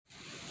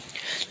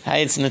Hi,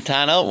 it's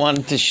Nathanael.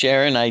 Wanted to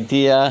share an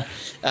idea,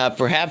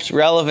 perhaps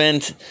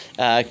relevant.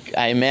 I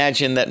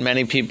imagine that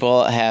many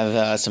people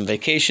have some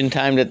vacation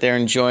time that they're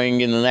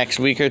enjoying in the next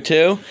week or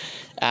two,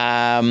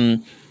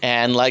 and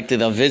likely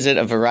they'll visit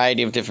a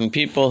variety of different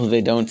people who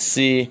they don't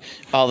see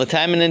all the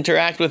time and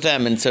interact with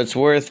them. And so it's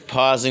worth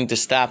pausing to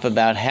stop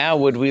about how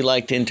would we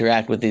like to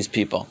interact with these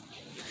people.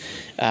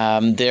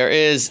 There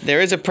is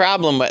a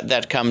problem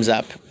that comes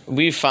up.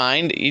 We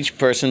find each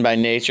person by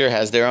nature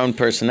has their own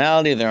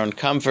personality, their own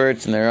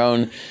comforts, and their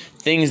own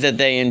things that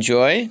they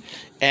enjoy.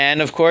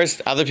 And of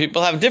course, other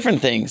people have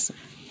different things,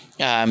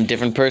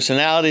 different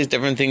personalities,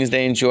 different things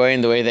they enjoy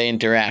and the way they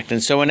interact.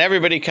 And so when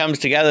everybody comes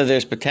together,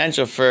 there's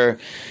potential for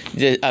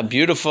a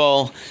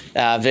beautiful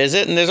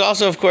visit. And there's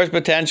also, of course,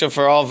 potential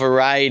for all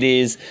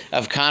varieties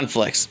of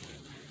conflicts.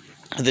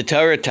 The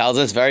Torah tells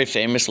us very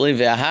famously,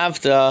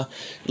 "Ve'ahavta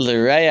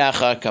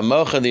l'reacha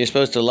kamocha," that you're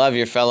supposed to love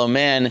your fellow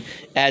man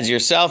as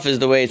yourself, is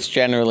the way it's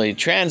generally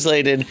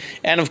translated.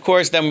 And of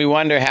course, then we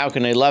wonder, how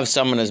can I love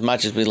someone as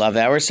much as we love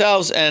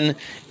ourselves, and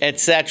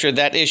etc.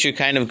 That issue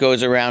kind of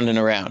goes around and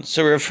around.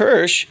 So Rav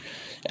Hirsch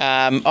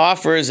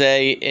offers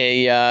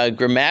a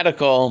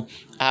grammatical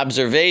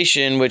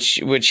observation,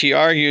 which he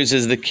argues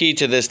is the key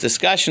to this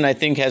discussion. I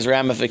think has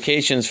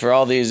ramifications for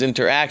all these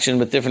interactions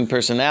with different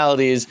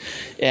personalities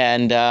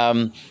and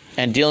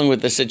dealing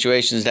with the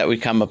situations that we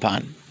come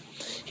upon.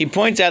 He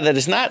points out that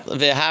it's not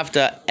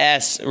ve'ahavta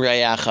es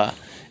reyacha,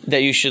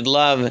 that you should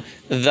love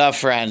the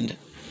friend.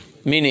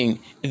 Meaning,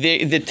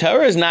 the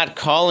Torah is not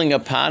calling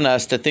upon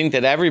us to think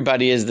that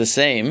everybody is the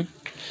same,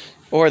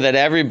 or that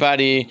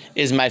everybody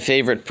is my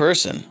favorite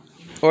person,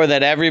 or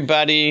that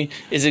everybody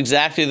is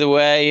exactly the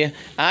way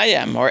I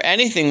am, or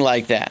anything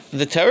like that.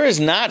 The Torah is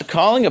not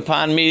calling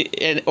upon me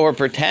or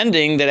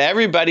pretending that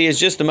everybody is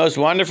just the most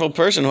wonderful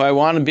person who I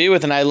want to be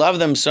with and I love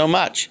them so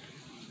much.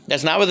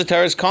 That's not what the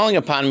Torah is calling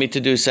upon me to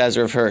do, says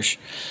Rav Hirsch.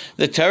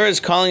 The Torah is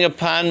calling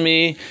upon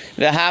me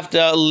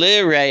ve'ahavta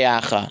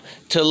l'reacha,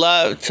 to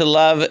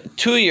love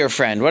to your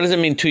friend. What does it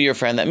mean, to your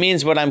friend? That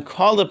means what I'm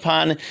called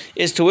upon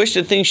is to wish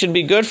that things should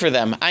be good for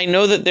them. I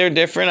know that they're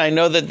different. I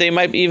know that they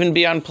might even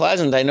be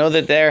unpleasant. I know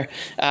that they're,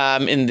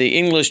 in the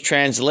English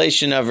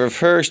translation of Rav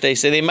Hirsch, they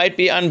say they might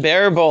be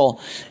unbearable.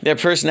 Their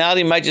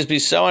personality might just be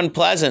so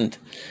unpleasant.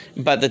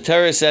 But the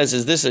Torah says,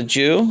 is this a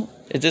Jew?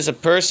 Is this a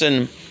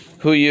person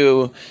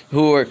who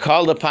are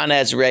called upon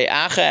as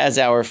re'acha, as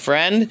our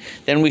friend?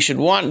 Then we should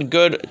want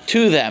good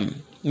to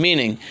them.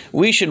 Meaning,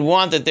 we should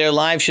want that their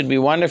lives should be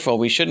wonderful.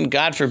 We shouldn't,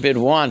 God forbid,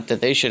 want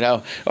that they should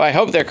have, I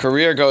hope their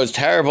career goes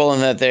terrible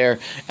and that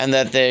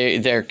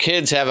their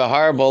kids have a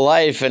horrible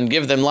life and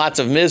give them lots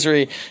of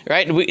misery,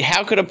 right?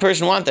 How could a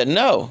person want that?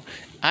 No.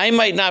 I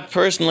might not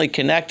personally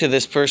connect to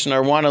this person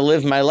or want to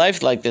live my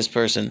life like this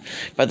person,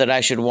 but that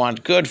I should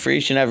want good for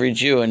each and every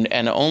Jew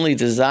and only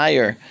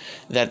desire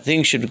that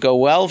things should go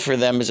well for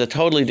them is a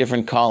totally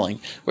different calling.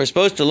 We're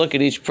supposed to look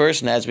at each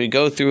person as we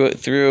go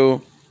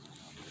through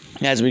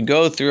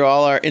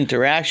all our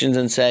interactions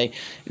and say,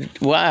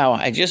 wow,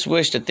 I just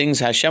wish that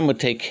Hashem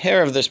would take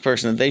care of this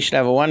person, that they should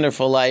have a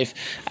wonderful life.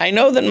 I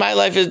know that my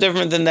life is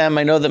different than them.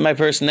 I know that my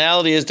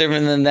personality is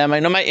different than them. I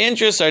know my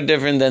interests are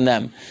different than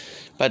them.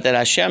 But that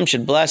Hashem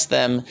should bless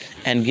them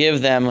and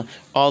give them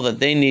all that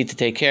they need to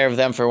take care of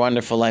them for a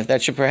wonderful life.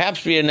 That should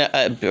perhaps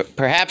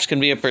can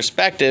be a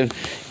perspective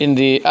in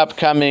the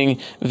upcoming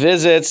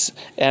visits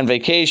and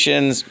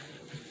vacations,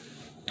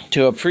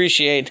 to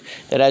appreciate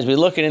that as we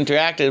look and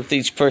interact with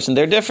each person,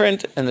 they're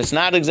different, and it's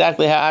not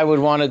exactly how I would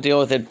want to deal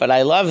with it, but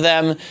I love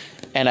them,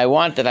 and I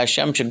want that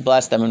Hashem should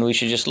bless them, and we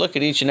should just look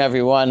at each and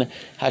every one.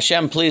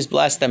 Hashem, please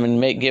bless them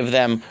and give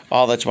them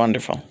all that's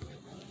wonderful.